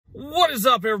What is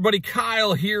up, everybody?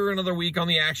 Kyle here, another week on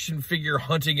the action figure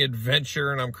hunting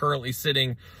adventure, and I'm currently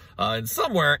sitting in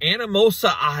somewhere,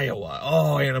 Anamosa, Iowa.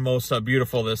 Oh, Anamosa,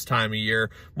 beautiful this time of year.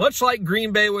 Much like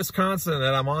Green Bay, Wisconsin,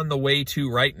 that I'm on the way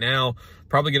to right now.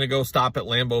 Probably going to go stop at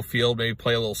Lambeau Field, maybe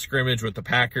play a little scrimmage with the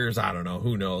Packers. I don't know,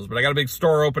 who knows. But I got a big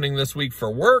store opening this week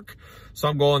for work, so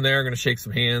I'm going there. I'm going to shake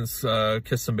some hands,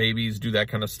 kiss some babies, do that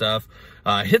kind of stuff.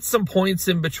 Hit some points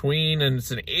in between, and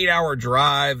it's an 8-hour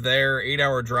drive there,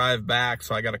 8-hour drive back,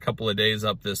 so I got a couple of days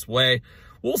up this way.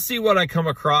 We'll see what I come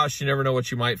across. You never know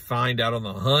what you might find out on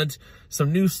the hunt.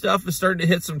 Some new stuff is starting to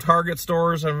hit some Target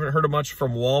stores. I haven't heard of much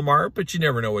from Walmart, but you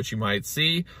never know what you might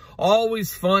see.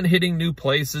 Always fun hitting new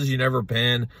places you've never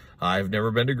been. I've never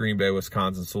been to Green Bay,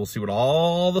 Wisconsin, so we'll see what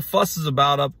all the fuss is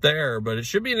about up there. But it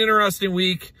should be an interesting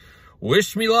week.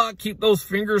 Wish me luck. Keep those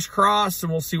fingers crossed,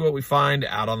 and we'll see what we find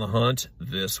out on the hunt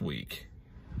this week.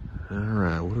 All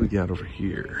right, what do we got over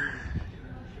here?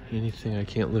 Anything I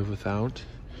can't live without?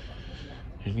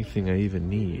 Anything I even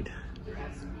need?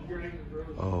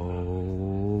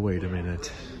 Oh, wait a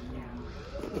minute.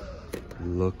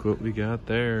 Look what we got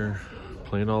there.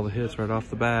 Playing all the hits right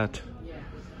off the bat.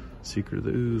 Secret of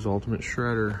the Ooze, Ultimate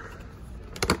Shredder.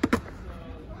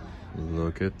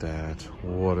 Look at that.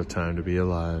 What a time to be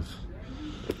alive.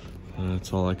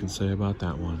 That's all I can say about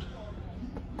that one.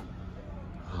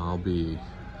 I'll be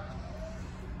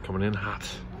coming in hot.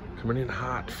 Coming in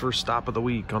hot. First stop of the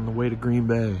week on the way to Green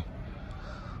Bay.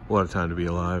 What a time to be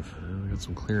alive. We got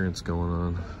some clearance going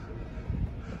on.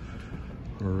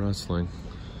 We're wrestling.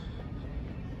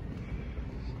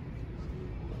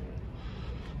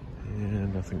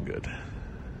 And nothing good.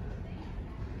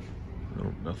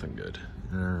 Nope, nothing good.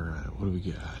 All right, what do we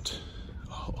got?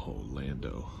 Oh,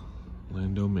 Lando.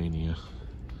 Lando Mania.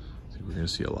 I think we're gonna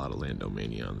see a lot of Lando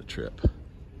Mania on the trip.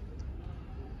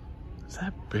 Is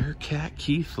that Bearcat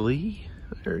Keith Lee?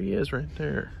 There he is right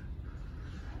there.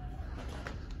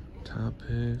 Top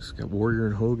picks, got Warrior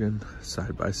and Hogan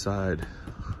side by side,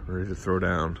 ready to throw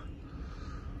down.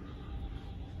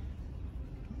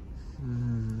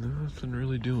 Nothing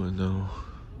really doing though.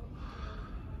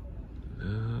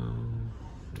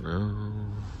 No,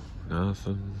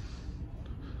 nothing.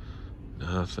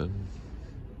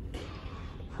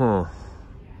 Huh.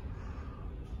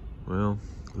 Well,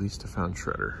 at least I found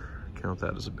Shredder. Count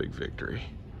that as a big victory.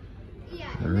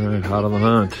 All right, hot on the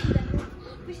hunt.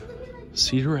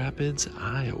 Cedar Rapids,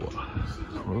 Iowa.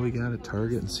 What do we got at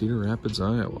Target in Cedar Rapids,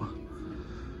 Iowa?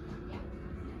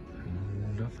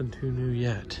 Nothing too new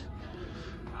yet.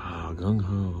 Ah, gung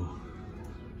ho.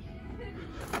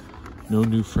 No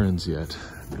new friends yet.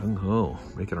 Gung ho,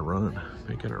 making a run,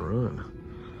 making a run.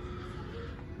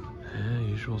 Yeah,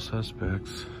 usual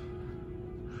suspects.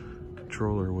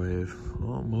 Controller wave.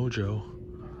 Oh, Mojo.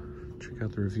 Check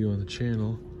out the review on the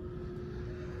channel.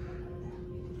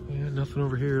 Yeah, nothing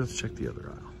over here. Let's check the other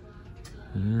aisle.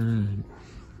 All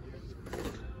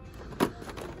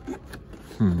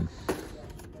right.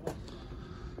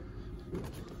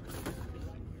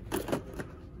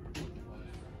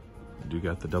 Do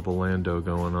got the double Lando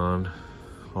going on.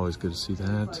 Always good to see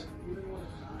that.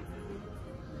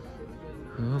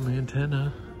 Oh,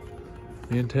 Mantena.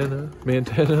 Pighead.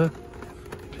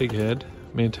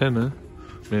 Mantena.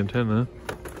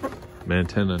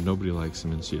 Nobody likes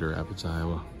him in Cedar Rapids,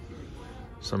 Iowa.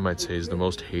 Some might say he's the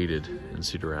most hated in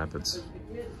Cedar Rapids.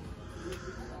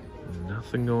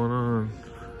 Nothing going on.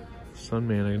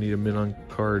 Sunman, I need a mint on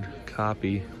card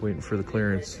copy, waiting for the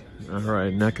clearance. All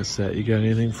right, NECA set, you got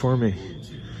anything for me?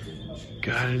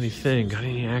 Got anything? Got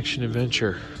any action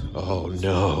adventure? Oh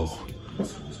no.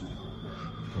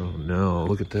 Oh no,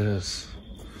 look at this.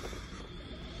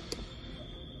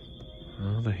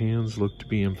 Oh, the hands look to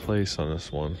be in place on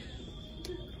this one.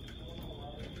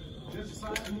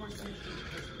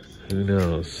 Who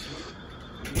knows?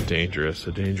 Dangerous,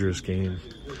 a dangerous game.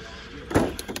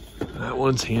 That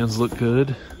one's hands look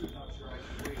good.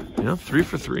 Yeah, 3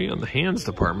 for 3 on the hands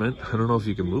department. I don't know if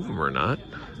you can move them or not.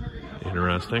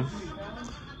 Interesting.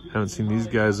 Haven't seen these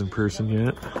guys in person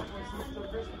yet.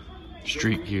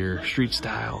 Street gear, street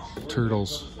style,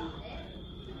 turtles.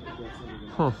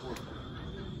 Huh.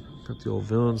 Got the old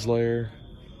Villains Lair.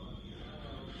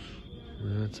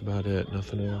 That's about it,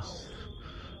 nothing else.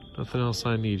 Nothing else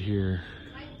I need here.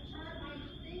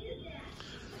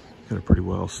 Got a pretty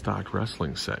well stocked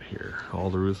wrestling set here. All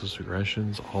the Ruthless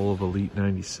Aggressions, all of Elite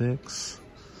 96,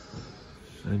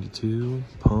 92,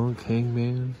 Punk,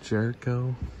 Hangman,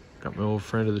 Jericho. Got my old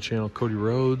friend of the channel, Cody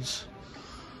Rhodes.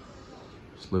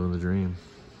 Just living the dream.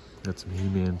 Got some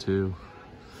He-Man too.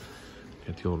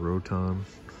 Got the old Rotom.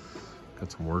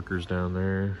 Got some workers down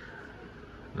there.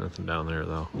 Nothing down there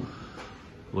though.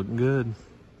 Looking good.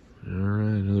 All right,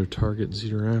 another target in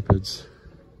Cedar Rapids.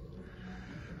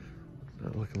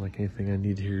 Not looking like anything I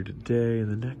need here today. And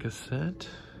the NECA set,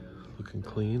 looking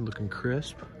clean, looking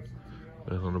crisp. I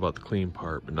don't know about the clean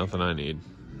part, but nothing I need.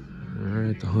 All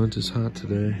right, the hunt is hot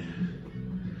today.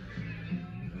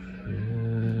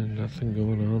 And nothing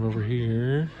going on over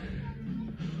here.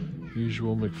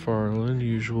 Usual McFarlane,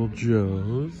 usual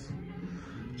Joe's.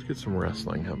 Let's get some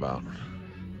wrestling, how about?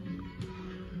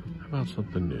 How about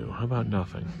something new? How about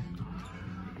nothing?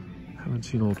 Haven't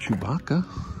seen old Chewbacca.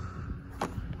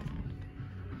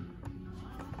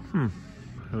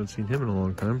 Haven't seen him in a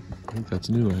long time. I think that's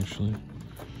new, actually.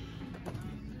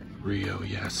 Rio,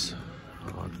 yes.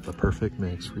 Oh, it's the perfect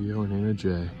mix. Rio and Anna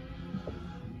J.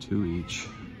 2 each.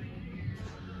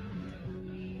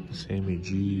 Sammy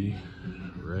G,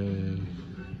 Ray.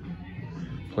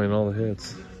 Playing all the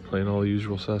hits. Playing all the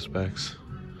usual suspects.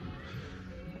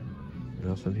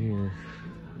 Nothing here.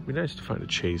 It'd be nice to find a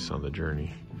chase on the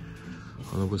journey.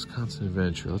 On the Wisconsin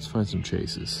adventure. Let's find some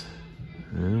chases.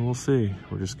 And we'll see.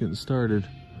 We're just getting started.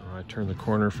 Oh, I turned the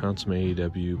corner, found some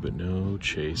AEW, but no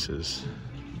chases.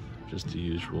 Just the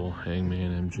usual.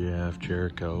 Hangman, MJF,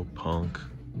 Jericho, Punk,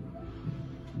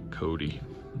 Cody,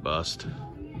 Bust,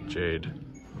 Jade.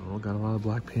 Oh, got a lot of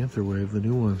Black Panther wave, the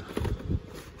new one.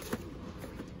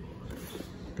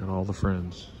 Got all the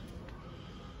friends.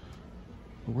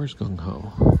 But where's Gung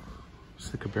Ho?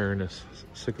 Sick of Baroness,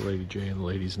 sick of Lady J and the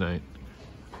Ladies' Night.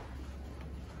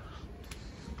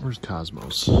 Where's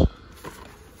Cosmos?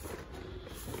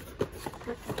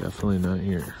 Definitely not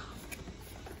here.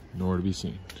 Nor to be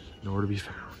seen. Nor to be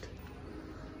found.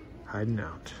 Hiding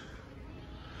out.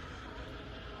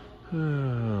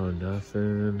 Oh,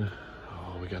 nothing.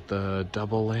 Oh, we got the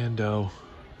double Lando.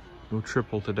 No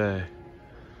triple today.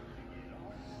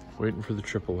 Waiting for the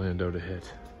triple Lando to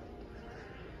hit.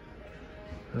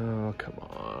 Oh, come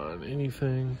on.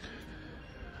 Anything?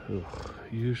 Ugh,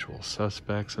 usual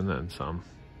suspects and then some.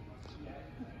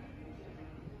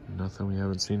 Nothing we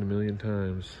haven't seen a million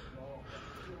times.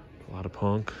 A lot of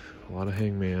Punk, a lot of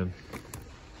Hangman.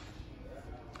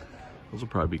 Those will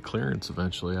probably be clearance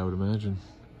eventually, I would imagine.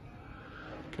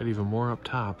 Got even more up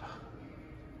top.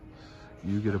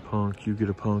 You get a Punk, you get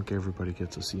a Punk, everybody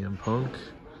gets a CM Punk.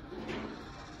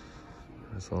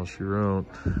 That's all she wrote.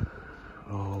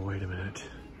 Oh, wait a minute.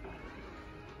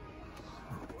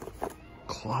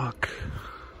 Clock.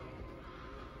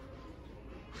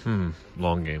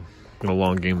 Long game. I'm gonna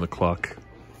long game the clock.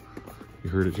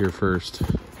 You heard it here first.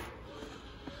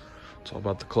 It's all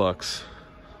about the clocks.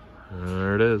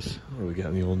 There it is. What do we got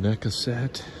in the old NECA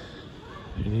set?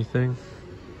 Anything?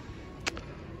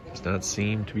 Does not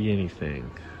seem to be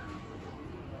anything.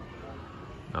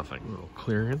 Nothing. Little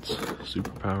clearance.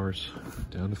 Superpowers.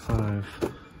 Down to 5.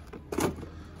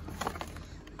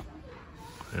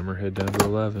 Hammerhead down to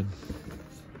 11.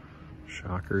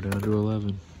 Shocker down to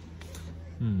 11.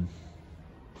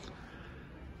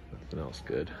 Nothing else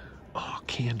good. Oh,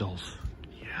 candles.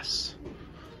 Yes.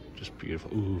 Just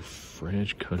beautiful. Ooh,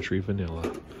 French country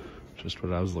vanilla. Just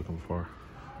what I was looking for.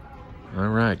 All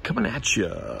right, coming at you.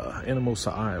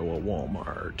 Anamosa, Iowa,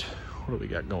 Walmart. What do we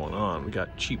got going on? We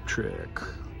got Cheap Trick.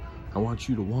 I Want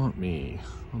You to Want Me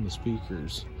on the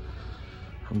speakers.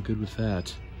 I'm good with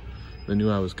that. They knew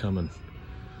I was coming.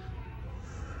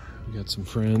 We got some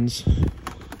friends.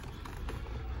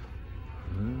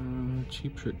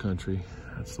 Cheap Trick country.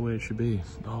 That's the way it should be.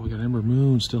 Oh, we got Ember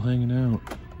Moon still hanging out.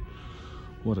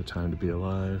 What a time to be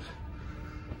alive.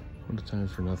 What a time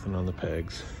for nothing on the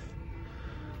pegs.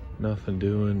 Nothing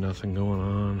doing, nothing going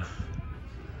on.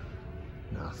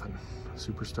 Nothing.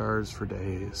 Superstars for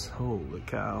days. Holy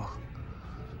cow.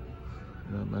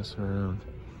 Not messing around.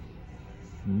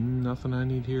 Nothing I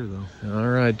need here though. All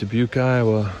right, Dubuque,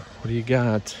 Iowa. What do you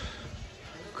got?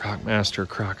 Crocmaster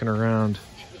crocking around.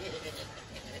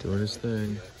 Doing his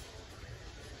thing.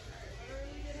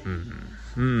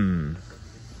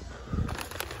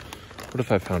 What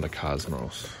if I found a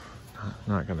Cosmos?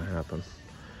 Not gonna happen.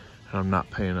 And I'm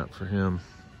not paying up for him.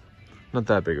 Not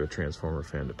that big of a Transformer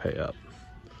fan to pay up.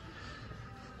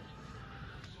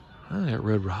 I got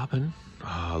Red Robin. Oh,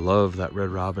 I love that Red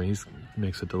Robin. He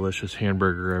makes a delicious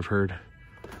hamburger, I've heard.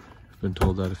 I've been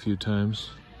told that a few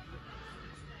times.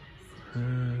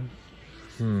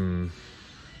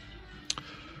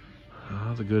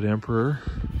 The Good Emperor.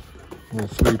 Little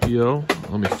 3PO.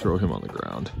 Let me throw him on the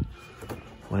ground.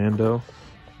 Lando.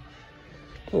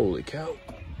 Holy cow.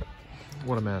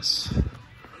 What a mess.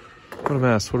 What a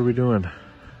mess. What are we doing?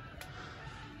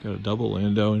 Got a double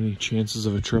Lando. Any chances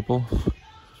of a triple?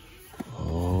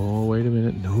 Oh, wait a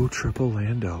minute. No triple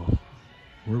Lando.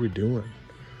 What are we doing?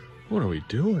 What are we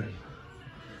doing?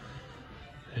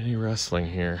 Any wrestling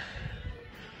here?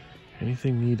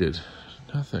 Anything needed?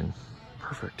 Nothing.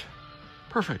 Perfect.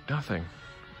 Perfect, nothing.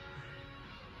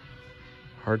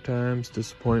 Hard times,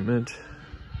 disappointment.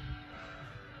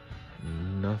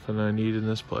 Nothing I need in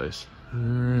this place. All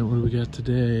right, what do we got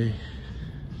today?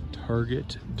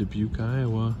 Target, Dubuque,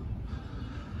 Iowa.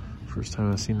 First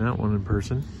time I've seen that one in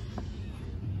person.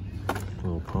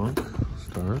 Little Punk,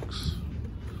 Starks.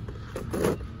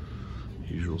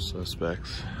 Usual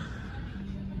suspects.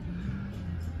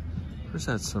 Where's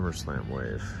that SummerSlam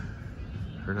wave?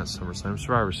 Or not SummerSlam,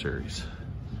 Survivor Series.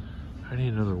 I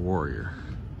need another Warrior.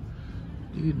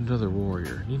 Need another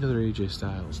Warrior. Need another AJ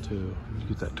Styles too. Need to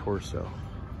get that torso.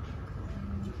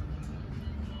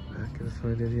 Not gonna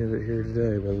find any of it here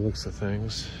today by the looks of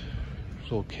things.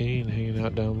 There's old Kane hanging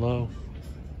out down low.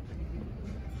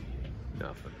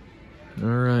 Nothing. All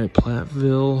right,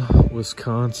 Platteville,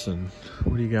 Wisconsin.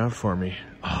 What do you got for me?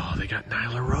 Oh, they got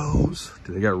Nyla Rose.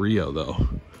 Do they got Rio though?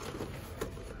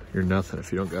 You're nothing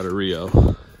if you don't got a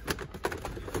Rio.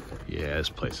 Yeah, this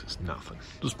place is nothing.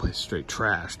 This place is straight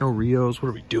trash. No Rios. What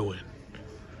are we doing?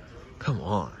 Come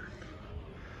on.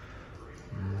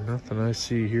 Nothing I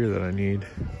see here that I need.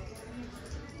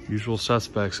 Usual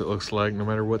suspects, it looks like, no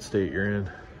matter what state you're in.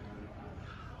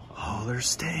 Oh, there's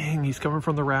Sting. He's coming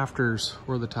from the rafters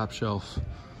or the top shelf.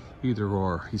 Either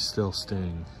or, he's still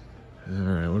Sting. All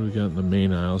right, what do we got in the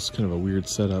main aisle? It's kind of a weird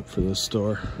setup for this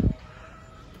store.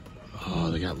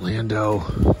 Oh, they got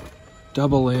Lando.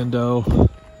 Double Lando.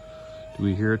 Do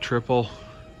we hear a triple?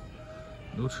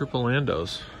 No triple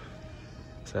Landos.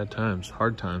 Sad times,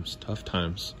 hard times, tough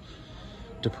times,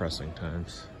 depressing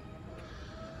times.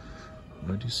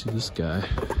 I do see this guy.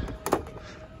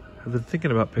 I've been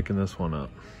thinking about picking this one up.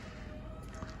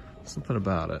 Something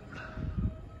about it.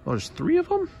 Oh, there's 3 of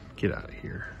them? Get out of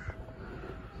here.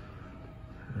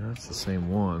 That's the same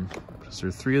one. Is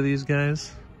there 3 of these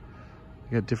guys?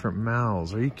 They got different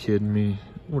mouths. Are you kidding me?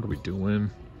 What are we doing?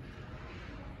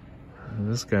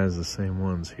 And this guy's the same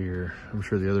ones here. I'm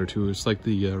sure the other 2, it's like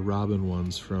the Robin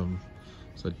ones from,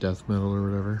 is that Death Metal or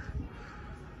whatever?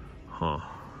 Huh.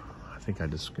 I think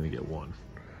I'm just gonna get one.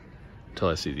 Until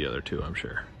I see the other 2, I'm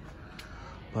sure.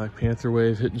 Black Panther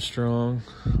wave hitting strong.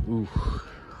 Ooh,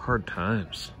 hard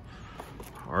times.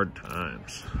 Hard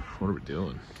times. What are we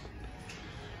doing?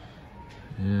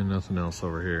 And nothing else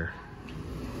over here.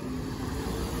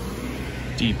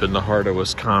 Deep in the heart of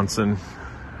Wisconsin.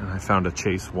 And I found a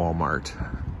Chase Walmart.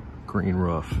 Green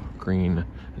roof, green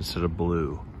instead of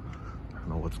blue. I don't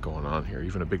know what's going on here.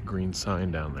 Even a big green sign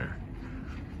down there.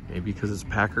 Maybe because it's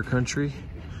Packer country,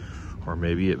 or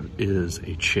maybe it is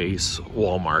a Chase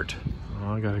Walmart.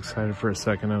 Oh, I got excited for a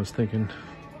second. I was thinking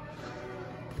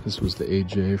this was the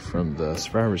AJ from the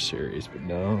Survivor Series, but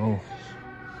no.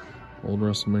 Old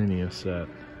WrestleMania set.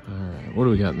 All right, what do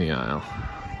we got in the aisle?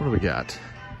 What do we got?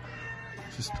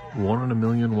 Just 1 in a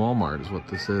million Walmart is what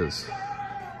this is.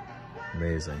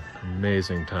 Amazing,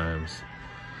 amazing times.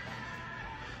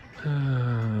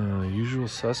 Usual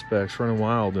suspects running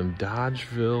wild in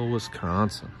Dodgeville,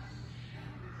 Wisconsin.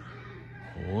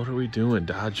 What are we doing,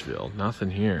 Dodgeville? Nothing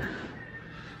here.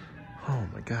 Oh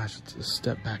my gosh, it's a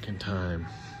step back in time.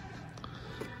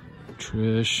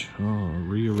 Trish, oh,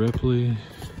 Rhea Ripley.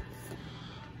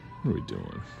 What are we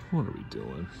doing? What are we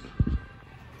doing?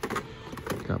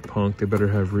 Got Punk, they better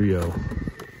have Rio.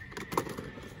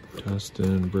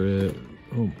 Dustin, Britt.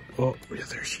 Oh, yeah,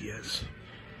 there she is.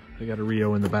 They got a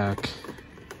Rio in the back.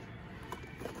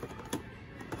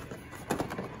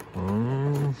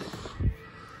 Oh,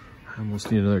 I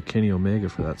almost need another Kenny Omega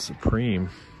for that Supreme.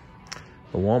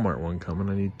 The Walmart one coming,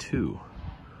 I need 2.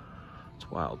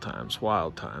 It's wild times,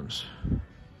 wild times.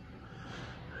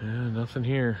 Yeah, nothing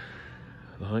here.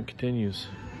 The hunt continues.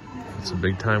 It's a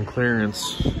big time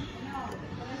clearance.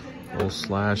 Old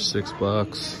Slash,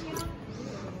 $6.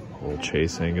 Old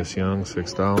Chase Angus Young,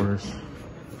 $6.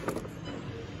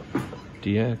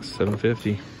 DX,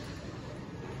 $7.50.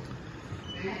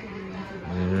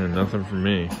 And nothing for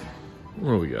me.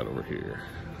 What do we got over here?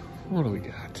 What do we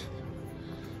got?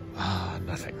 Ah,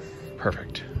 nothing.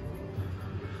 Perfect.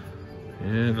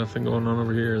 And nothing going on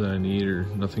over here that I need, or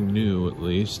nothing new at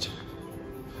least.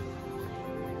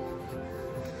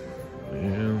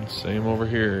 And same over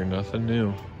here, nothing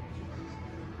new.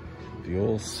 The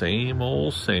old same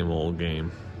old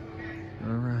game.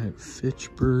 All right,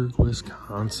 Fitchburg,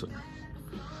 Wisconsin.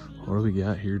 What do we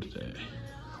got here today?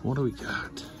 What do we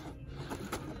got?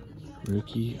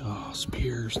 Ricky, oh,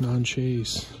 Spears,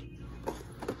 non-chase.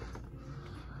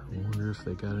 I wonder if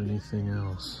they got anything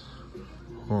else.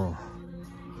 Oh,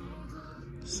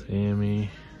 Sammy,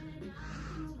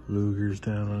 Luger's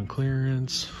down on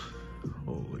clearance.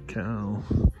 Holy cow.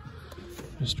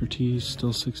 Mr. T's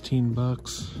still 16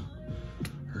 bucks.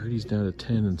 I heard he's down to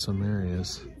 10 in some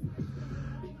areas.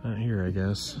 Not here, I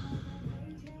guess.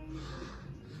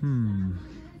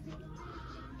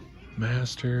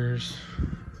 Masters.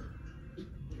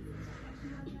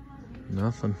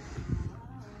 Nothing.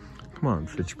 Come on,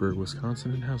 Fitchburg,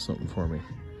 Wisconsin, and have something for me.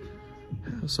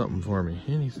 Have something for me.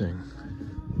 Anything.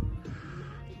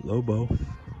 Lobo.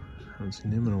 Haven't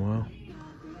seen him in a while.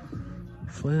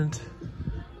 Flint.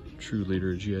 True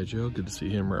leader of G.I. Joe. Good to see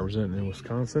him representing in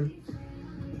Wisconsin.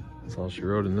 That's all she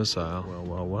wrote in this aisle. Well,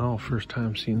 well, well. First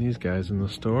time seeing these guys in the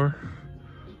store.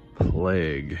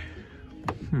 Plague.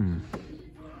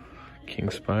 King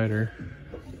Spider.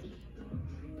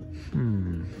 I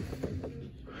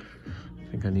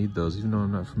think I need those, even though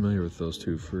I'm not familiar with those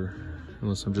two,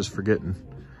 unless I'm just forgetting.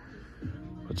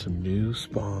 But some new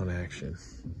Spawn action.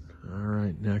 All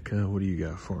right, NECA, what do you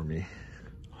got for me?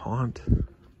 Haunt.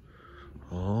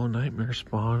 Oh, Nightmare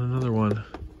Spawn, another one.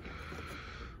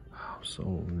 I'm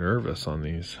so nervous on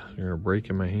these. They're gonna break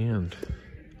in my hand.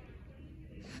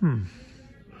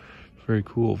 Very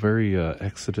cool, very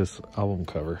Exodus album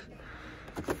cover.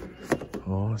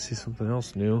 Oh, I see something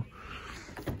else new.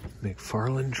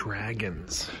 McFarlane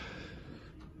Dragons.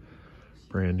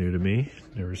 Brand new to me,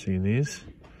 never seen these.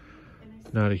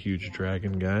 Not a huge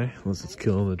dragon guy, unless it's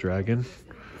killing the dragon.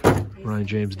 Ryan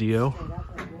James Dio.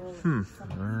 All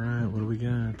right, what do we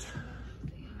got?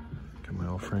 Got my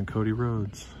old friend Cody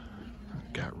Rhodes.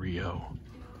 Got Rio.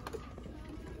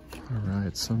 All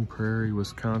right, Sun Prairie,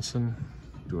 Wisconsin.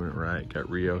 Doing it right, got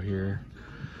Rio here.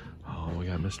 Oh, we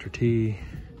got Mr. T.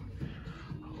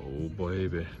 Oh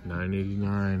baby,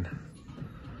 $9.89.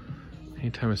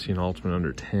 Anytime I see an Ultimate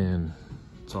under 10,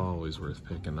 it's always worth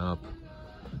picking up.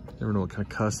 Never know what kind of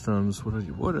customs,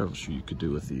 what else you could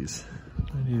do with these.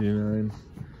 $9.89.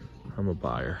 I'm a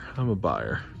buyer. I'm a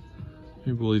buyer.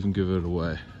 Maybe we'll even give it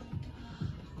away.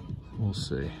 We'll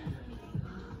see.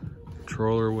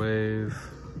 Controller wave.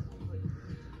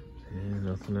 And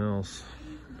nothing else.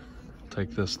 I'll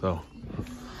take this though.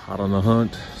 Hot on the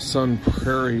hunt. Sun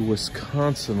Prairie,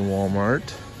 Wisconsin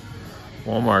Walmart.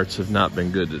 Walmarts have not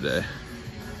been good today.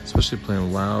 Especially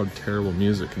playing loud, terrible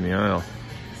music in the aisle.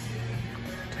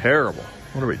 Terrible.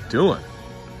 What are we doing?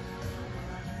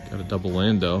 Got a double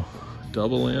Lando.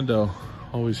 Double Lando.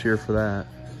 Always here for that.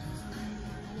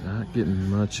 Not getting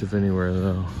much of anywhere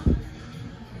though.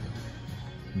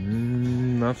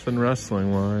 Nothing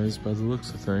wrestling wise by the looks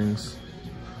of things.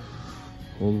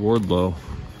 Old Wardlow.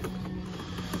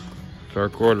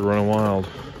 Dark Order running wild.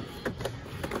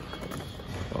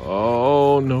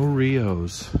 Oh, no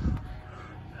Rios.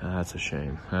 That's a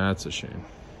shame. That's a shame.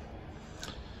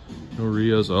 No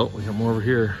Rios. Oh, we got more over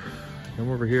here. Come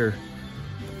over here.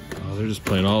 Oh, they're just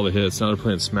playing all the hits. Now they're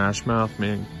playing Smash Mouth.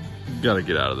 Man, you gotta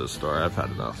get out of this store. I've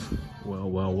had enough. Well,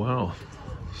 well, well.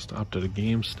 Stopped at a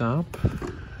GameStop.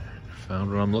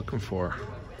 Found what I'm looking for.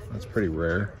 That's pretty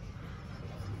rare.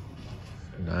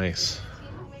 Nice.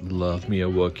 Love me a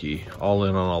Wookiee. All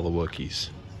in on all the Wookiees.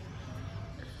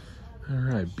 All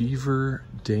right, Beaver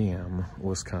Dam,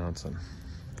 Wisconsin.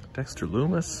 Dexter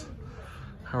Loomis.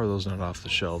 How are those not off the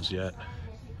shelves yet?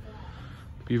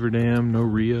 Beaver Dam, no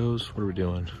Rios. What are we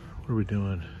doing? What are we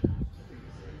doing?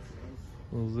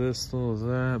 A little this, a little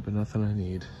that, but nothing I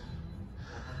need.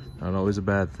 Not always a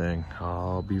bad thing.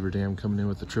 Oh, Beaver Dam coming in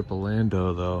with the triple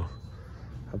Lando though.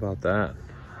 How about that?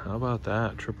 How about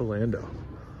that? Triple Lando.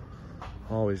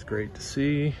 Always great to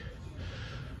see.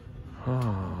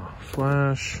 Oh,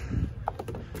 Flash.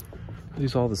 Are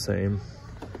these all the same?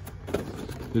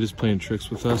 They're just playing tricks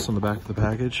with us on the back of the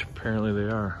package? Apparently they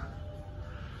are.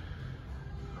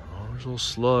 Oh, there's a little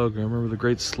Slug. I remember the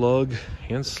great Slug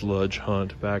and Sludge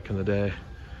hunt back in the day.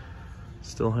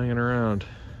 Still hanging around.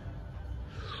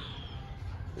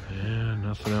 Yeah,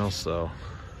 nothing else though.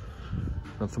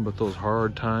 Nothing but those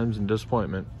hard times and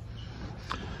disappointment.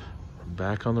 I'm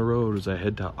back on the road as I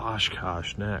head to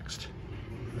Oshkosh next.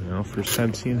 You know, first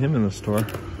time seeing him in the store.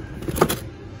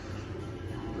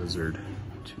 Lizard.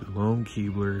 2 lone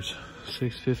Keeblers.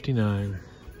 $6.59.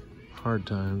 Hard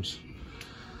times.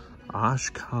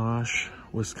 Oshkosh,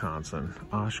 Wisconsin.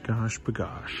 Oshkosh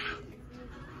bagosh.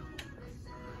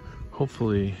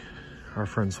 Hopefully our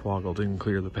friend Swoggle didn't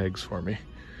clear the pegs for me.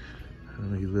 I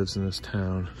know he lives in this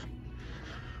town.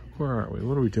 Where are we?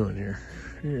 What are we doing here?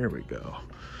 Here we go.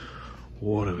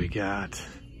 What do we got?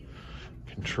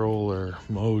 Controller,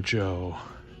 Mojo. All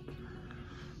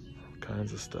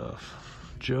kinds of stuff.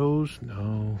 Joe's?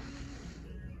 No.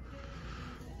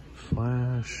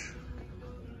 Flash.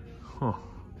 Huh.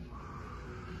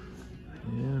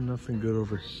 Yeah, nothing good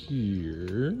over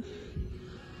here.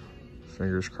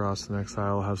 Fingers crossed the next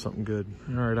aisle will have something good.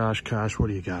 All right, Oshkosh, what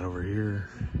do you got over here?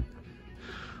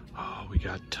 Oh, we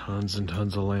got tons and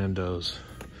tons of Landos.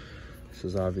 This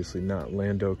is obviously not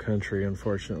Lando country,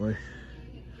 unfortunately.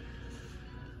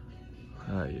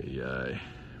 Ay, ay, ay.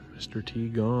 Mr. T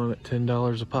gone at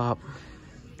 $10 a pop.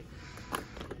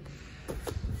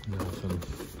 Nothing.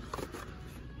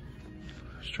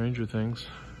 Stranger Things.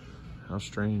 How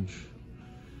strange.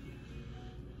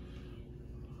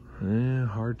 Yeah,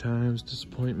 hard times,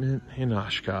 disappointment in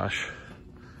Oshkosh.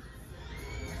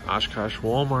 Oshkosh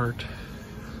Walmart.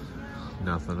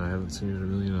 Nothing. I haven't seen it in a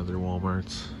million other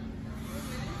Walmarts.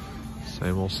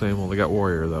 Same old, same old. They got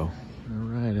Warrior though. All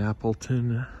right,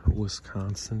 Appleton,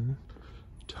 Wisconsin,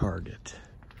 Target.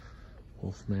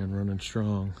 Wolfman running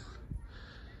strong.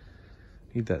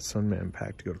 Need that Sunman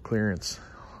pack to go to clearance.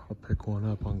 I'll pick one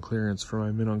up on clearance for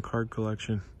my mid-on card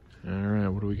collection. All right,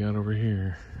 what do we got over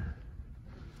here?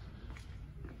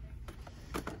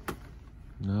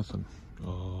 Nothing.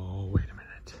 Oh, wait a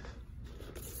minute.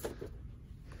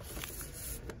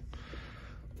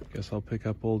 Guess I'll pick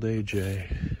up old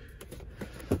AJ.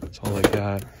 That's all I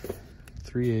got.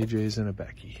 3 AJs and a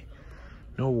Becky.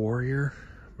 No Warrior,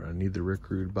 but I need the Rick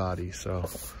Rude body, so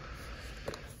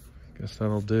guess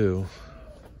that'll do.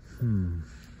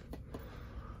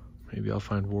 Maybe I'll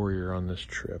find Warrior on this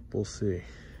trip. We'll see.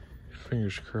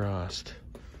 Fingers crossed.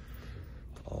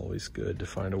 Always good to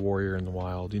find a Warrior in the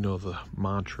wild. You know the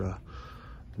mantra,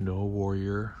 no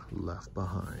Warrior left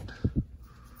behind.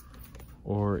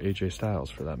 Or AJ Styles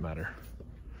for that matter.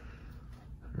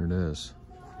 There it is.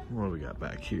 What do we got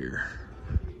back here?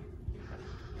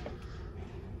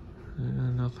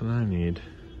 Nothing I need.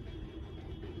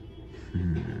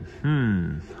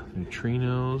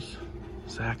 Neutrinos,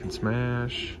 Zack and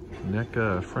Smash,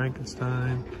 NECA,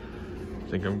 Frankenstein. I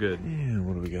think I'm good. And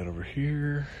what do we got over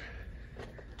here?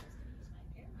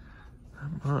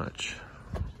 Not much.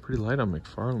 Pretty light on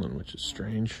McFarlane, which is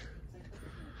strange.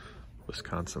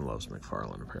 Wisconsin loves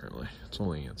McFarlane, apparently. It's the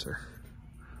only answer.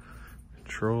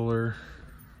 Controller.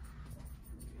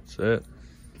 That's it.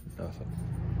 Nothing.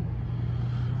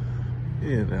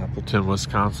 In Appleton,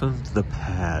 Wisconsin, The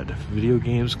Pad. Video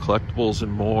games, collectibles,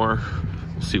 and more.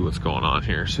 We'll see what's going on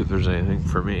here. See if there's anything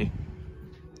for me.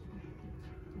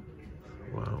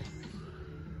 Wow.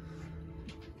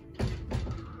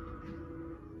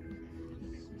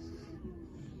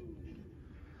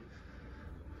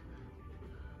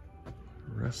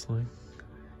 Wrestling.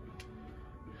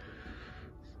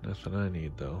 Nothing I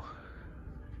need though.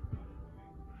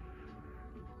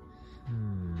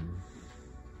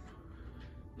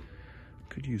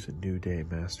 Could use a New Day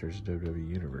Masters WWE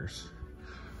Universe.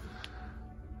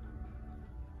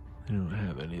 I don't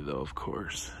have any though, of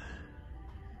course.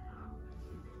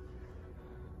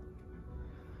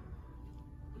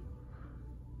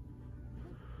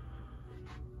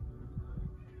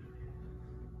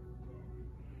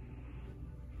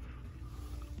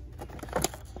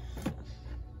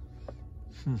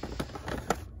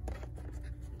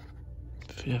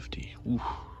 $50. Oof.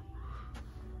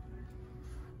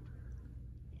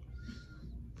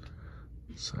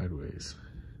 Sideways.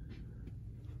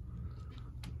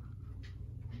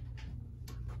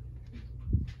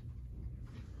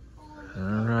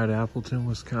 All right, Appleton,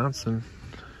 Wisconsin.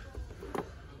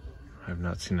 I've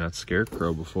not seen that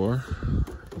Scarecrow before.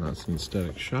 I've not seen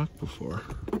Static Shock before.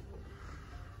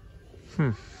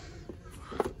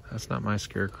 That's not my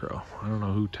Scarecrow. I don't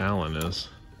know who Talon is.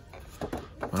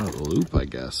 Out of the loop, I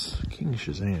guess. King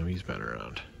Shazam, he's been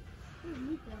around.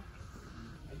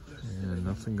 Yeah,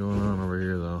 nothing going on over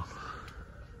here though.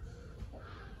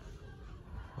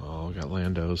 Oh, got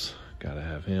Lando's. Gotta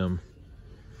have him.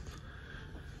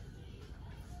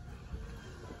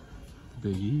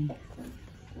 Big E.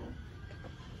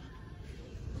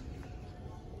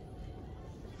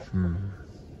 Yeah,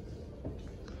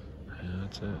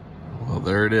 that's it. Well,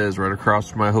 there it is, right across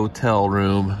from my hotel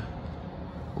room.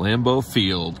 Lambeau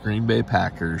Field, Green Bay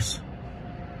Packers.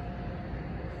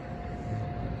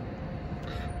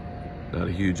 Not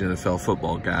a huge NFL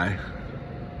football guy,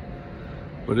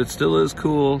 but it still is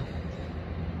cool.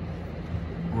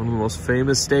 One of the most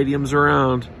famous stadiums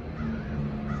around.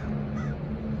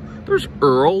 There's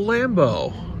Earl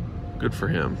Lambeau. Good for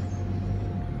him.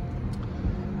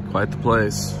 Quite the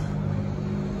place.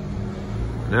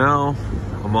 Now,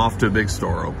 I'm off to a big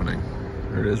store opening.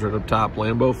 There it is right up top,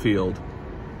 Lambeau Field.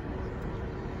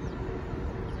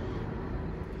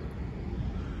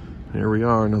 Here we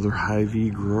are, another Hy-Vee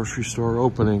grocery store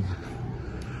opening.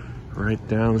 Right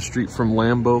down the street from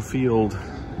Lambeau Field.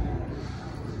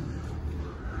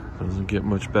 Doesn't get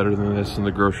much better than this in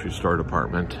the grocery store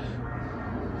department.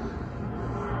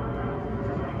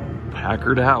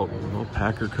 Packered out. Well,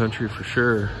 Packer country for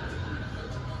sure.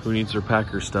 Who needs their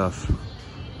Packer stuff?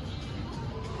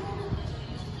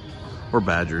 Or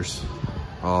Badgers.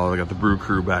 Oh, they got the Brew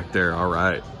Crew back there. All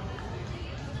right.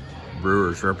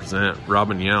 Brewers represent.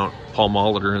 Robin Yount, Paul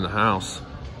Molitor in the house.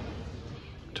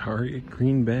 Target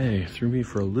Green Bay threw me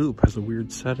for a loop. Has a weird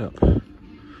setup.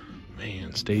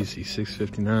 Man, Stacy,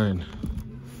 659.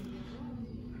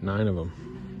 9 of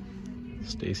them.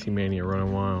 Stacy Mania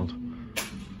running wild.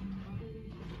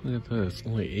 Look at this,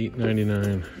 only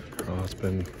 $8.99. Oh, it's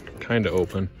been kind of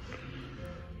open.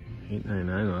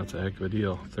 $8.99, that's a heck of a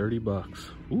deal. 30 bucks.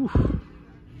 Oof.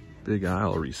 Big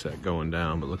aisle reset going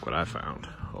down, but look what I found.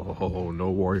 Oh,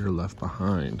 No Warrior Left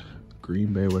Behind.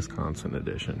 Green Bay, Wisconsin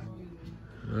edition.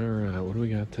 All right, what do we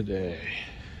got today?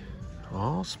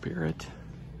 Oh, Spirit.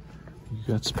 You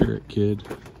got Spirit, kid.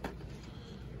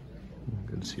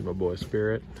 Good to see my boy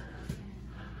Spirit.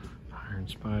 Iron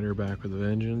Spider back with a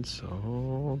vengeance.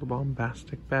 Oh, the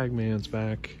bombastic Bagman's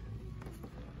back.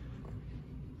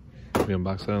 We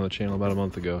unboxed that on the channel about a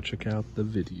month ago. Check out the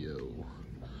video.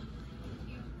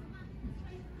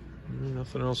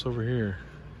 Nothing else over here.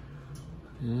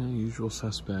 Yeah, usual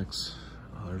suspects.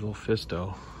 Oh, there's little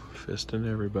Fisto. Fisting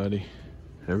everybody.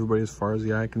 Everybody as far as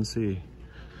the eye can see.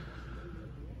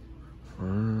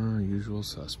 Usual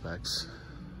suspects.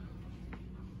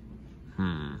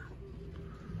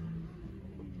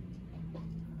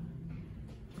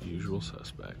 Usual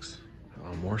suspects.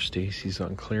 Oh, more Stacy's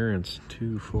on clearance.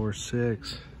 2, 4,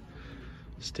 6.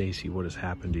 Stacy, what has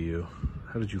happened to you?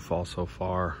 How did you fall so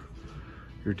far?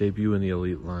 Your debut in the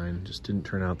elite line just didn't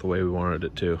turn out the way we wanted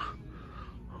it to.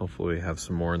 Hopefully we have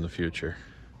some more in the future.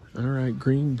 All right,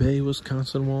 Green Bay,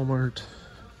 Wisconsin Walmart.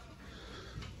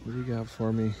 What do you got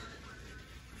for me?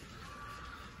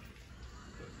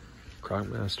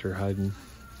 Crocmaster hiding.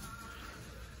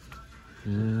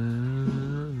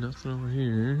 Nothing over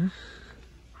here.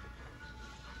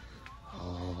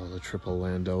 Oh, the triple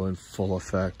Lando in full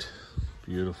effect.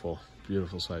 Beautiful,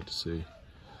 beautiful sight to see.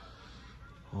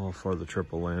 All for the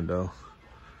triple Lando.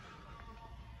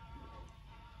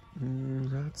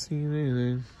 Not seeing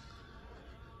anything.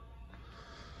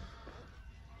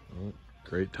 Oh,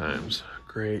 great times,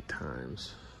 great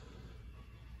times.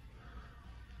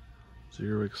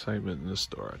 Zero excitement in this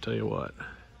store, I tell you what.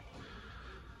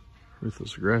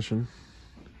 Ruthless Aggression,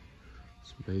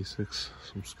 some basics,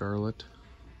 some Scarlet,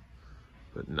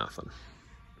 but nothing.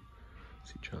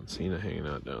 See John Cena hanging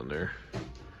out down there.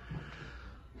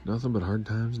 Nothing but hard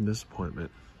times and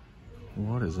disappointment.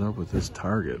 What is up with this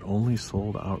Target? Only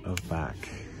sold out of back.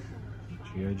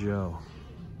 G.I. Joe.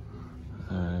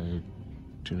 I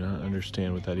do not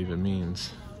understand what that even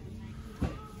means.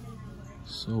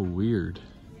 So weird.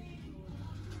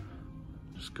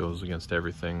 Just goes against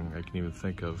everything I can even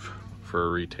think of for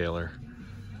a retailer.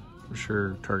 I'm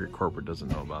sure Target Corporate doesn't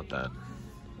know about that.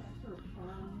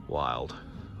 Wild.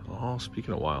 Oh,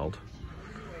 speaking of wild.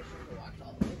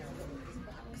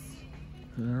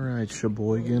 All right,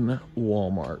 Sheboygan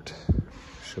Walmart.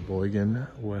 Sheboygan,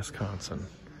 Wisconsin.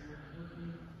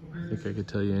 I think I could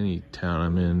tell you any town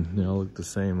I'm in. They all look the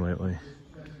same lately.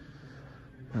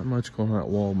 Not much going on at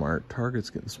Walmart. Target's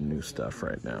getting some new stuff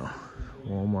right now.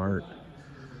 Walmart,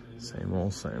 same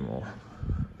old, same old.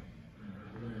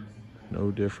 No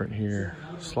different here.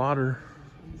 Slaughter.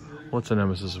 What's a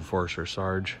Nemesis Enforcer,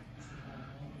 Sarge?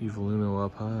 Evil Uno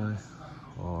up high.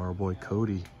 Oh, our boy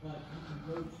Cody.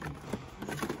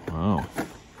 Wow.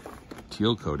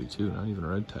 Teal Cody too, not even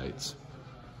red tights.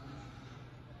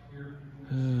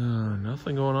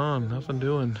 Nothing going on, nothing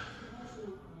doing.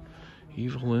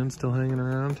 Evil Lynn still hanging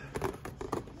around.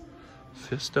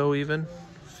 Fisto even?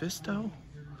 Fisto?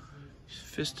 He's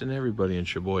fisting everybody in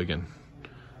Sheboygan.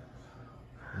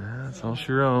 That's all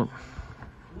she wrote.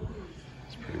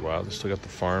 It's pretty wild. They still got the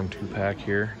farm 2-pack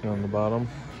here down the bottom.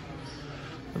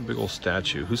 A big old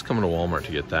statue. Who's coming to Walmart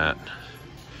to get that?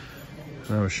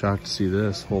 I was shocked to see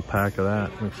this whole pack of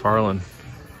that. McFarlane.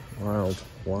 Wild.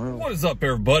 Wild. What is up,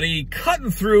 everybody?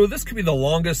 Cutting through. This could be the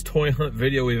longest toy hunt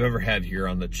video we've ever had here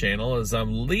on the channel as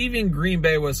I'm leaving Green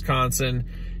Bay, Wisconsin,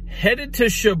 headed to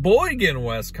Sheboygan,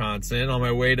 Wisconsin, on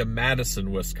my way to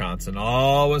Madison, Wisconsin.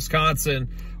 Oh, Wisconsin.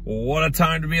 What a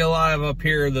time to be alive up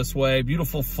here this way.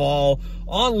 Beautiful fall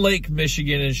on Lake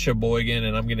Michigan in Sheboygan,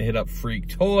 and I'm going to hit up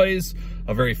Freaktoyz,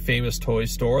 a very famous toy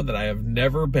store that I have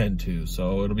never been to.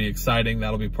 So it'll be exciting.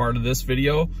 That'll be part of this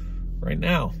video right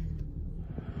now.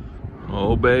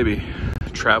 Oh, baby.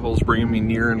 Travel's bringing me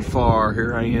near and far.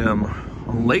 Here I am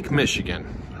on Lake Michigan.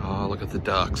 Oh, look at the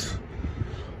ducks.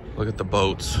 Look at the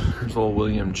boats. There's old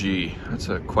William G. That's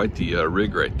quite the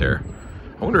rig right there.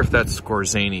 I wonder if that's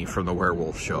Skorzeny from the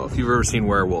Werewolf show. If you've ever seen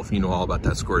Werewolf, you know all about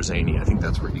that Skorzeny. I think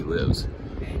that's where he lives.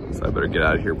 So I better get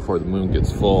out of here before the moon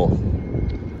gets full.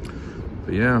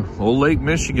 But yeah, old Lake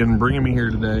Michigan bringing me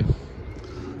here today.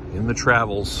 In the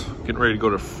travels. Getting ready to go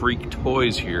to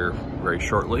Freaktoyz here very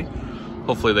shortly.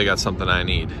 Hopefully they got something I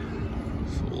need.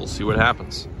 So we'll see what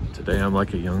happens. Today I'm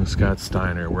like a young Scott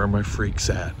Steiner. Where are my freaks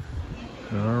at?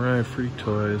 All right,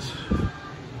 Freaktoyz.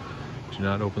 Do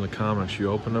not open the comics.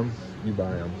 You open them, you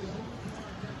buy them.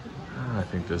 I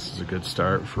think this is a good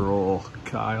start for old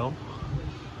Kyle.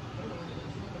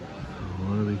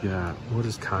 What do we got? What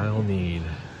does Kyle need?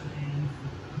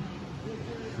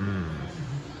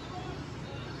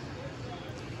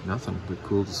 Nothing but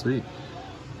cool to see.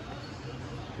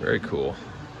 Very cool.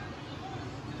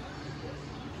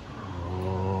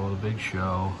 Oh, the big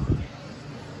show.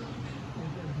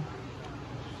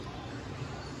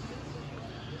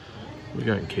 We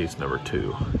got in case number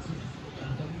 2.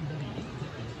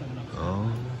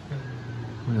 Oh,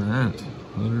 look at that.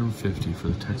 150 for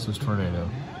the Texas tornado.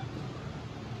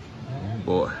 Oh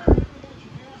boy.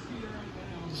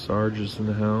 Sarge is in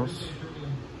the house.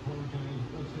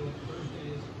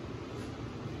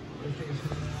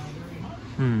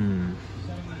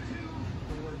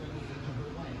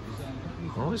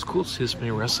 Always cool to see this many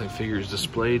wrestling figures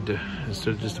displayed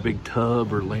instead of just a big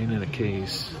tub or laying in a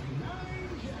case.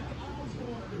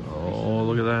 Oh,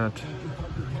 look at that.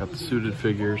 Got the suited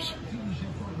figures.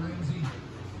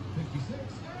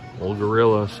 Old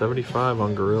Gorilla, 75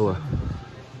 on Gorilla.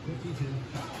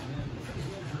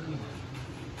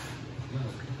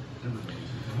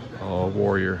 Oh,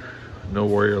 Warrior. No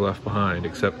Warrior left behind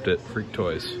except at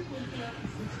Freaktoyz.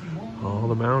 Oh,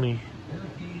 the Mountie.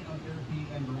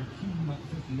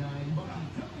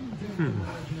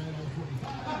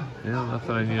 Yeah,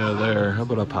 nothing I need out of there. How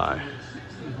about up high?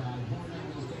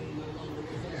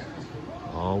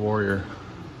 Oh, Warrior.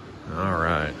 All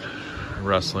right.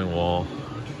 Wrestling wall.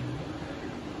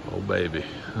 Oh, baby.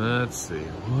 Let's see.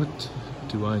 What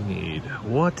do I need?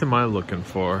 What am I looking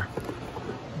for?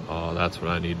 Oh, that's what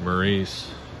I need.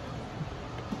 Maurice.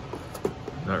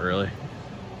 Not really.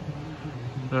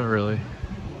 Not really.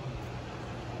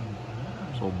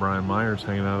 There's old Brian Myers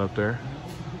hanging out up there.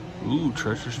 Ooh,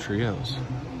 Treacherous Trios.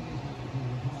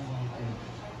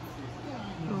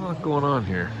 There's a lot going on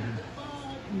here.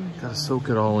 Gotta soak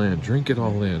it all in, drink it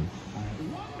all in.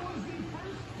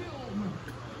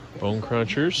 Bone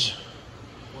Crunchers.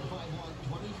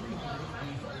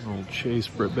 Old Chase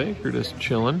Britt Baker just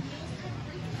chilling.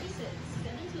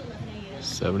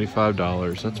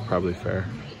 $75. That's probably fair.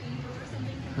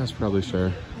 That's probably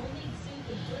fair.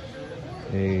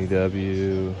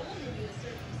 AEW.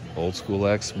 Old School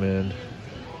X-Men.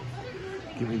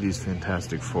 Give me these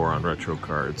Fantastic Four on retro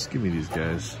cards. Give me these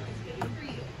guys.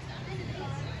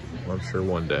 I'm sure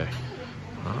one day.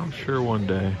 I'm sure one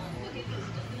day.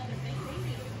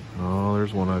 Oh,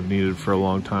 there's one I've needed for a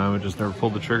long time. I just never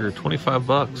pulled the trigger. 25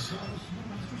 bucks.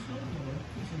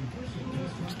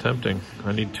 It's tempting.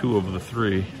 I need 2 of the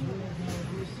 3.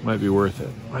 Might be worth it.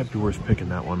 Might be worth picking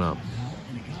that one up.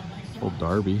 Old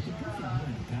Darby.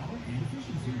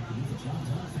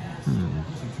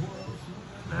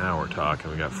 Now we're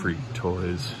talking. We got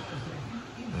Freaktoyz.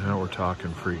 Now we're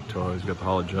talking Freaktoyz. Got the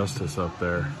Hall of Justice up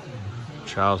there.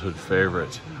 Childhood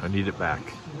favorite. I need it back.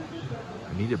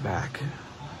 I need it back.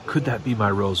 Could that be my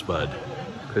Rosebud?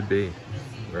 Could be.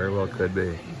 Very well could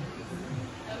be.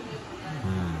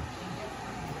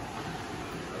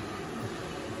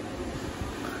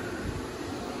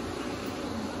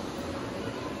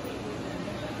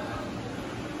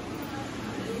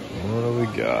 What do we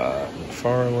got?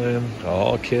 McFarlane.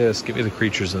 Oh, Kiss. Give me the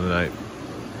Creatures of the Night.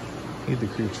 Need the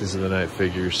Creatures of the Night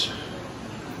figures.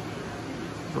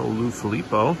 Old Lou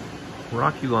Filippo.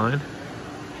 Rocky line.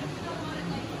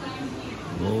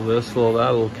 A little this, a little that,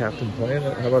 a little Captain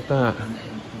Planet. How about that?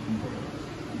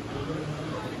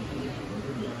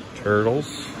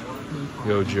 Turtles.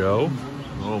 Yo Joe.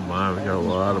 Oh my, we got a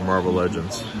lot of Marvel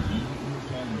Legends.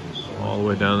 All the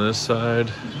way down this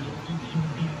side.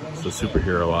 It's the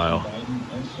superhero aisle.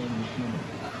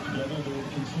 I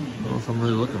don't know if I'm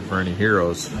really looking for any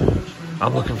heroes.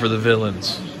 I'm looking for the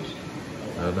villains.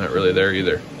 I'm not really there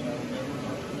either.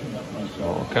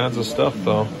 All kinds of stuff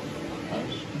though.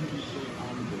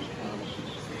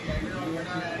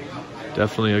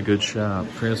 Definitely a good shop.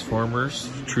 Transformers,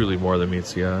 truly more than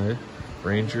meets the eye.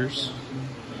 Rangers.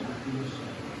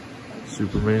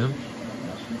 Superman.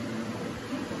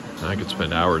 I could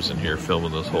spend hours in here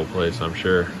filming this whole place, I'm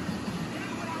sure.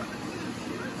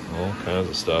 All kinds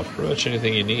of stuff. Pretty much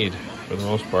anything you need, for the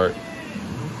most part.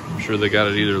 I'm sure they got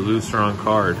it either loose or on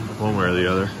card, one way or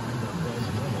the other.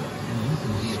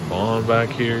 Spawn back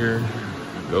here.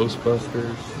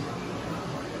 Ghostbusters.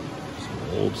 Some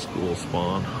old school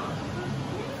Spawn.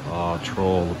 Aw,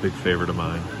 Troll, a big favorite of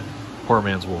mine. Poor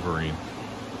man's Wolverine.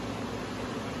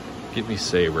 Get me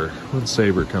Saber. When's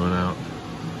Saber coming out?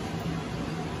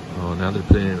 Oh, now they're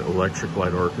playing Electric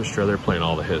Light Orchestra. They're playing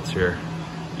all the hits here.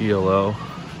 ELO,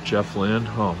 Jeff Lynne.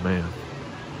 Oh man.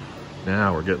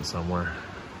 Now we're getting somewhere.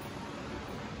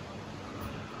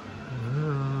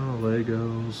 Oh,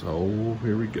 Legos. Oh,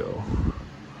 here we go.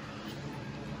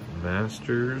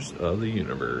 Masters of the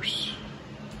Universe.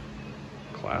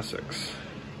 Classics.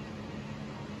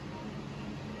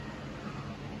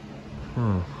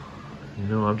 Huh. You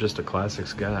know, I'm just a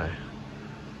classics guy.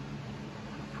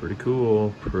 Pretty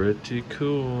cool. Pretty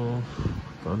cool.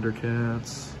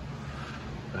 Thundercats.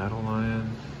 Battle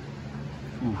Lion.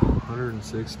 Ooh,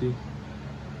 160.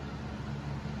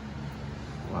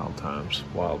 Wild times.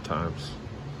 Wild times.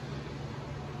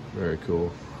 Very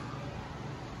cool.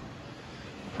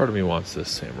 Part of me wants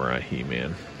this Samurai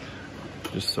He-Man.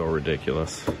 Just so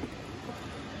ridiculous.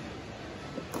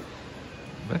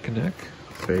 Mechanic.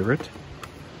 Favorite.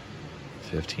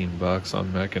 15 bucks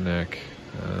on Mechanic.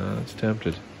 It's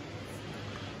tempted.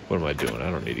 What am I doing?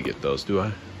 I don't need to get those, do I?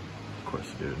 Of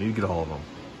course I do. I need to get all of them.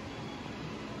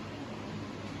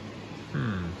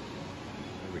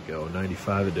 There we go.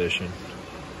 95 edition.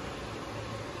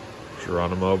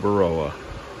 Geronimo Baroa.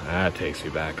 That takes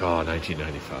me back. Oh,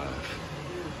 1995.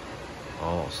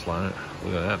 Oh, slide.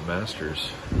 Look at that.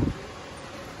 Masters.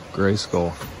 Gray Skull.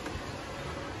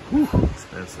 Whew,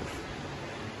 expensive.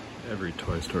 Every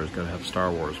toy store is going to have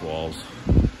Star Wars walls.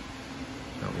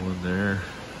 Got one there.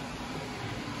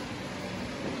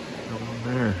 Got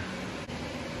one there.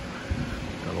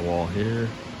 Got a wall here.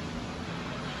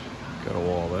 Got a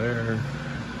wall there.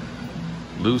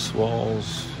 Loose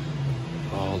walls.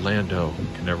 Oh, Lando.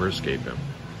 Can never escape him.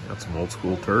 Got some old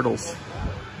school turtles.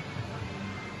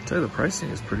 I'll tell you, the pricing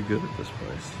is pretty good at this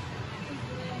place.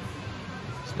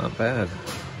 It's not bad.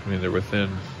 I mean, they're within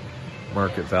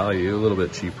market value, a little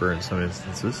bit cheaper in some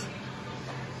instances.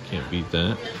 Can't beat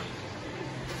that.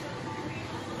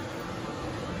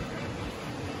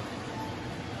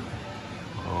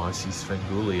 Oh, I see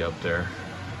Svengoolie up there.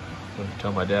 I'm gonna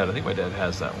tell my dad. I think my dad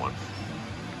has that one.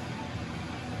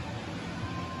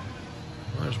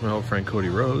 There's my old friend Cody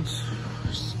Rhodes.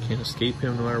 Just can't escape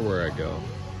him no matter where I go.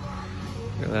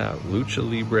 Look at that. Lucha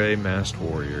Libre Masked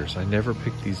Warriors. I never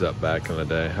picked these up back in the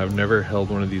day. I've never held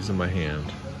one of these in my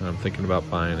hand. I'm thinking about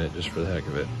buying it just for the heck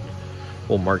of it.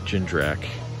 Old Mark Jindrak.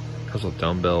 Has little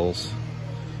dumbbells.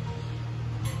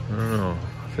 I don't know.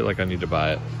 I feel like I need to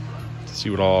buy it to see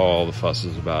what all the fuss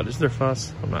is about. Is there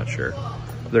fuss? I'm not sure.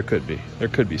 There could be. There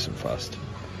could be some fuss.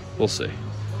 We'll see.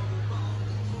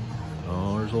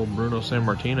 Oh, there's old Bruno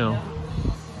Sammartino.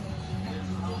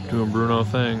 Doing Bruno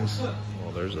things.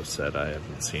 Well, there's a set I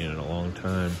haven't seen in a long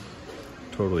time.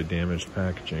 Totally damaged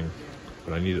packaging.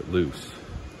 But I need it loose.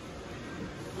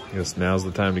 I guess now's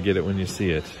the time to get it when you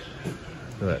see it.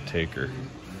 Look at that taker.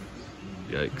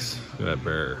 Yikes. Look at that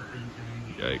bear.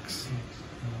 Yikes.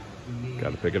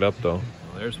 Gotta pick it up though.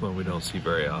 Well, there's one we don't see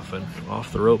very often.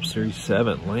 Off the Rope Series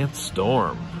 7, Lance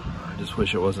Storm. I just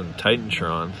wish it wasn't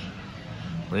Titantron.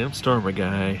 Lance Storm, a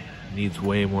guy, needs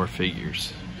way more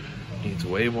figures. Needs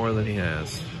way more than he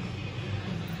has.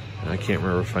 And I can't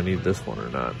remember if I need this one or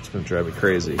not. It's gonna drive me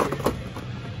crazy.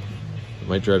 It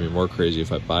might drive me more crazy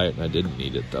if I buy it and I didn't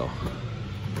need it though.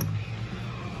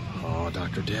 Oh,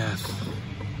 Dr. Death.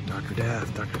 Dr.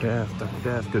 Death, Dr. Death, Dr.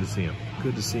 Death. Good to see him.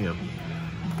 Good to see him.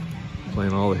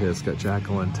 Playing all the hits. Got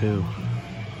Jacqueline too.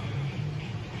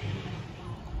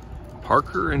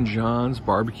 Parker and John's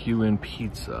Barbecue and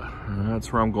Pizza.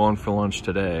 That's where I'm going for lunch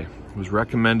today. It was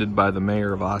recommended by the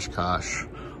mayor of Oshkosh.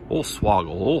 Old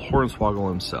Swoggle, old Hornswoggle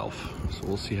himself. So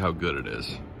we'll see how good it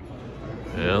is.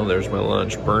 Well, there's my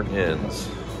lunch, burnt ends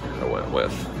I went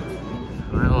with.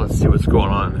 Well, let's see what's going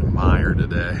on in Meijer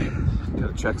today.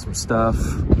 Gotta check some stuff.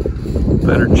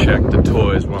 Better check the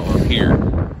toys while I'm here.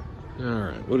 All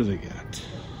right, what do they got?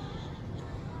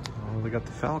 Oh, they got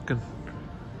the Falcon.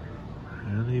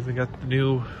 And they even got the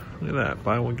new, look at that,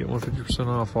 buy one, get one 50%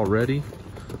 off already.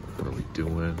 What are we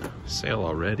doing? Sale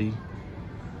already?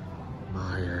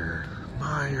 Meijer,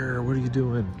 Meijer, what are you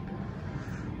doing?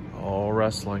 All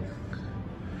wrestling.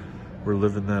 We're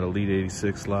living that Elite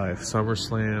 86 life.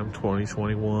 SummerSlam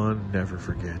 2021, never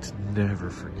forget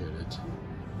it.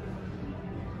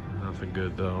 Nothing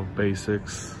good though,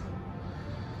 basics.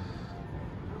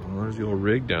 Oh, there's the old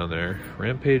rig down there.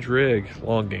 Rampage rig,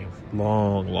 long game.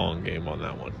 Long game on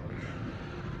that one.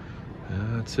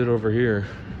 That's it over here.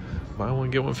 Buy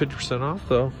one, get one 50% off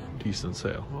though. Decent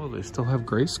sale. Oh, they still have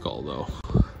Gray Skull though.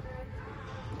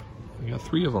 We got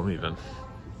 3 of them even.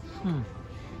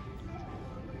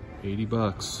 80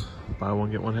 bucks. Buy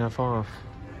one, get one half off.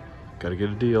 Gotta get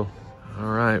a deal. All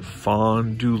right,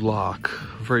 fondue lock.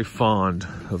 Very fond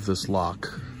of this lock.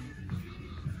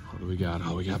 What do we got?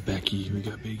 Oh, we got Becky. We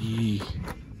got Big E.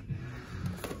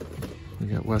 We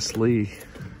got Wesley.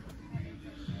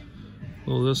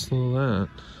 Little this, little that.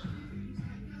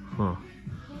 Huh.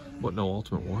 What, no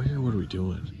Ultimate Warrior? What are we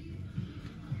doing?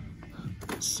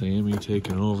 Sammy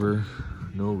taking over.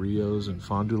 No Rios and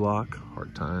fondue lock.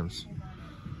 Hard times.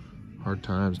 Hard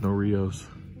times, no Rios.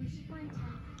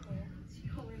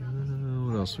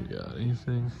 What else we got?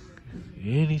 Anything?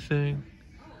 Anything?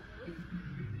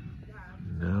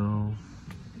 No.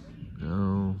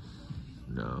 No.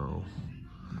 No.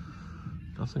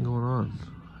 Nothing going on.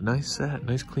 A nice set,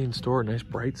 nice clean store, nice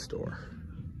bright store.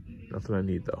 Nothing I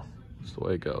need though. That's the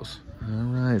way it goes. All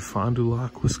right, Fond du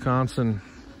Lac, Wisconsin.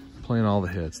 Playing all the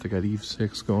hits. They got Eve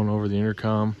 6 going over the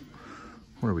intercom.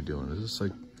 What are we doing? Is this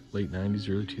like late 90s,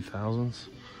 early 2000s?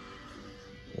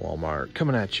 Walmart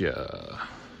coming at you.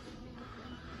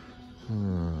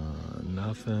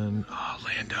 Nothing. Oh,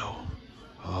 Lando.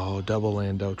 Oh, double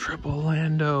Lando, triple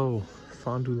Lando.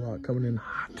 Fond du Lac coming in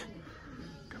hot.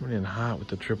 Coming in hot with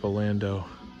the triple Lando.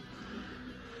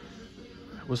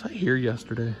 Was I here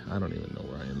yesterday? I don't even know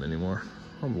where I am anymore.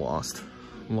 I'm lost.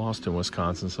 I'm lost in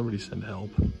Wisconsin. Somebody send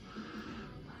help.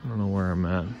 I don't know where I'm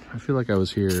at. I feel like I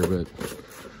was here, but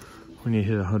when you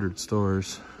hit 100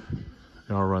 stores,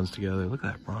 it all runs together. Look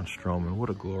at that Braun Strowman. What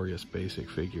a glorious basic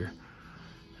figure.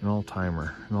 An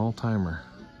all-timer. An all-timer.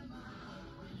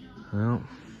 Well,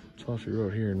 that's all she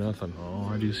wrote here. Nothing. Oh,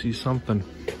 I do see something.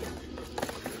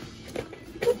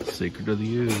 Secret of the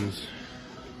Use.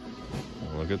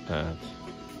 Oh, look at that.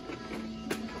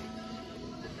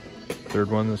 3rd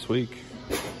one this week.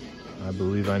 I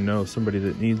believe I know somebody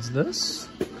that needs this.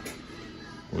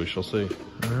 We shall see.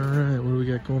 All right, what do we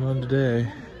got going on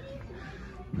today?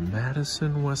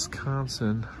 Madison,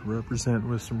 Wisconsin, representing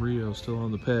with some Rio still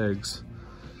on the pegs.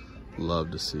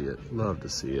 Love to see it. Love to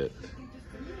see it.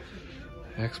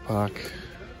 X-Pac.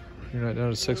 You're not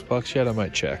down to $6 yet? I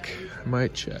might check. I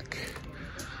might check.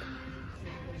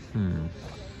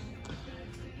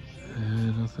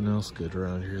 Nothing else good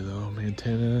around here though.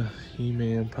 Montana,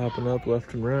 He-Man popping up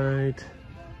left and right.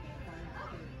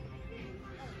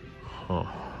 Huh.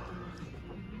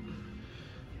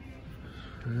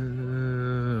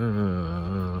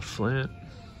 Flint,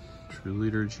 true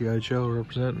leader of G.I. Joe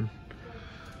representing.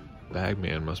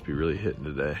 Bagman must be really hitting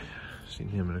today. Seen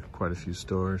him in quite a few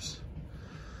stores.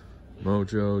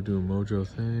 Mojo doing Mojo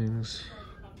things.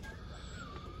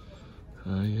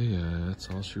 Yeah, that's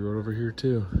all she wrote over here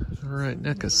too. All right,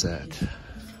 NECA set.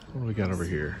 What do we got over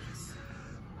here?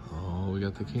 Oh, we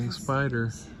got the King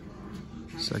Spider.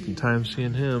 2nd time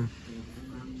seeing him.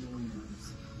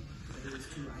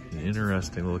 An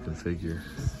interesting looking figure.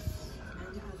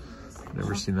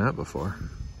 Never seen that before.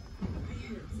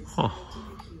 Huh.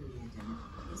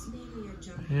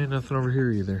 And nothing over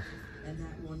here either.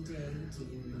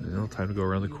 You know, time to go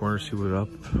around the corner, see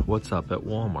what's up at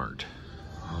Walmart.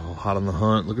 Oh, hot on the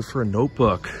hunt, looking for a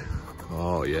notebook.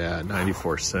 Oh yeah,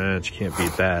 94 cents, you can't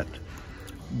beat that.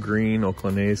 Green,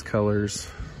 Oakland A's colors.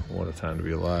 What a time to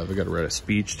be alive. I gotta write a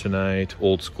speech tonight.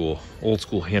 Old school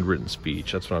handwritten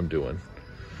speech, that's what I'm doing.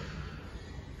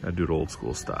 Gotta do it old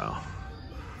school style.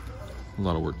 A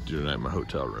lot of work to do tonight in my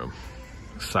hotel room.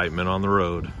 Excitement on the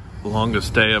road.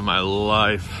 Longest day of my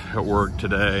life at work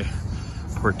today.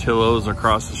 Portillo's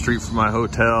across the street from my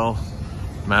hotel,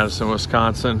 Madison,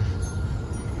 Wisconsin.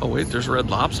 Oh wait, there's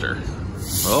Red Lobster.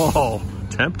 Oh,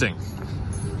 tempting.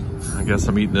 I guess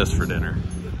I'm eating this for dinner.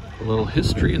 A little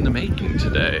history in the making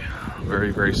today.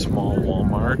 Very, very small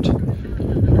Walmart.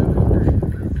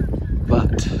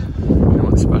 But, you know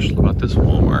what's special about this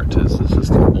Walmart is this is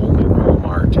the only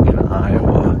Walmart in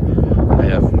Iowa I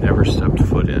have never stepped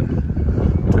foot in.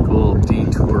 Took a little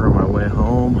detour on my way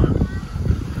home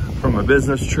from a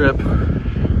business trip.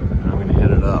 I'm gonna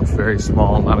hit it up. Very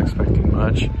small, not expecting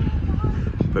much.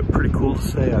 But pretty cool to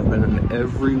say I've been in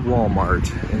every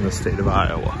Walmart in the state of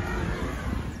Iowa.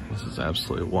 This is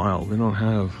absolutely wild. We don't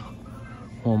have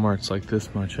Walmarts like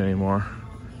this much anymore.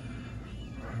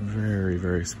 Very,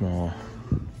 very small.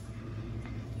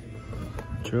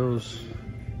 Joe's.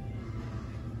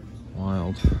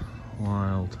 Wild,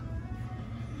 wild.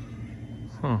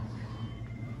 Huh.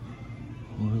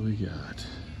 What do we got?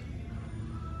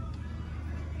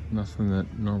 Nothing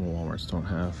that normal Walmarts don't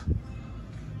have.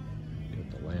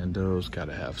 Landos,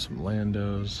 gotta have some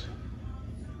Landos.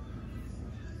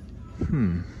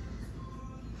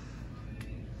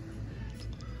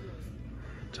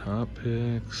 Top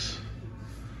picks.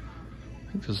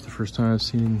 think this is the first time I've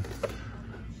seen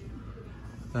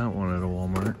that one at a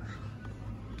Walmart.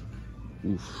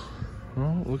 Oof.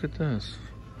 Oh, look at this.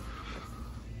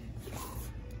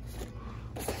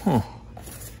 Huh.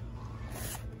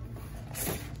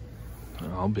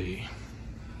 I'll be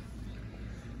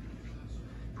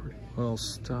pretty well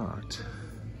stocked.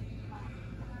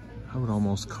 I would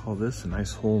almost call this a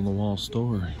nice hole-in-the-wall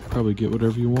store. You probably get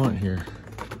whatever you want here.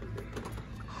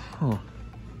 Huh.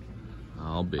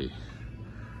 I'll be.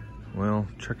 Well,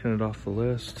 checking it off the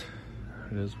list.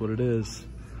 It is what it is.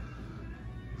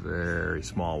 Very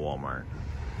small Walmart.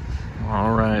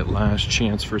 All right, last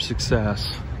chance for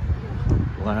success.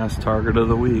 Last target of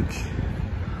the week.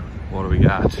 What do we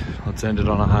got? Let's end it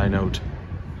on a high note.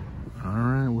 All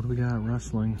right, what do we got?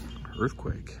 Wrestling.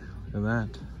 Earthquake. Look at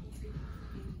that.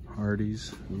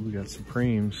 Hardee's. Ooh, we got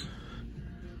Supremes.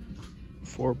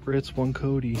 4 Brits, 1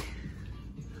 Cody.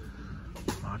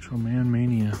 Macho Man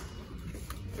Mania.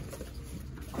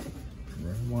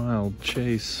 Run Wild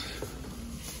Chase.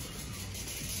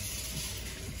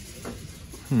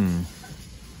 Oh,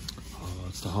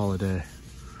 it's the holiday.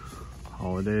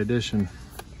 Holiday edition.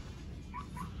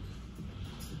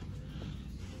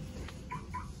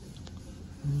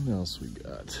 What else we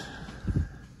got?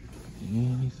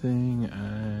 Anything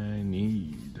I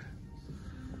need.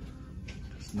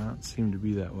 Does not seem to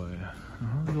be that way.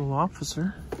 Oh, little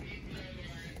officer.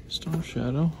 Storm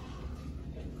Shadow.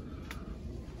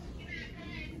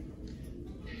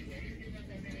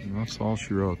 And that's all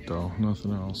she wrote though,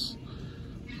 nothing else.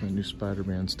 That new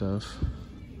Spider-Man stuff.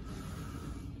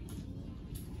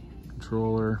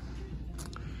 Controller.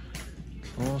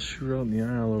 That's all she wrote in the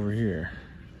aisle over here.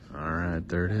 All right,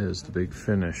 there it is, the big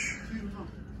finish.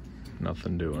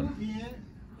 Nothing doing.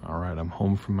 All right, I'm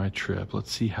home from my trip.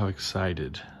 Let's see how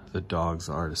excited the dogs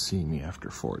are to see me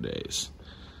after 4 days.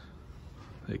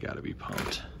 They gotta be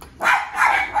pumped.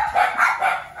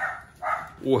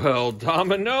 Well,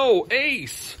 Domino,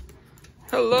 Ace,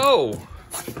 hello.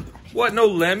 What, no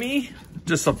Lemmy?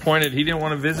 Disappointed he didn't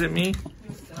want to visit me?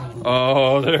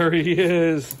 Oh, there he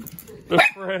is. The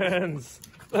friends,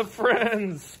 the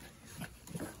friends.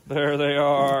 There they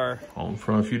are. Home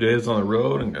from a few days on the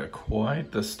road and got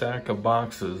quite the stack of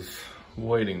boxes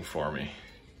waiting for me.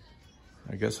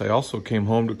 I guess I also came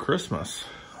home to Christmas.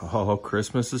 Oh,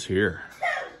 Christmas is here.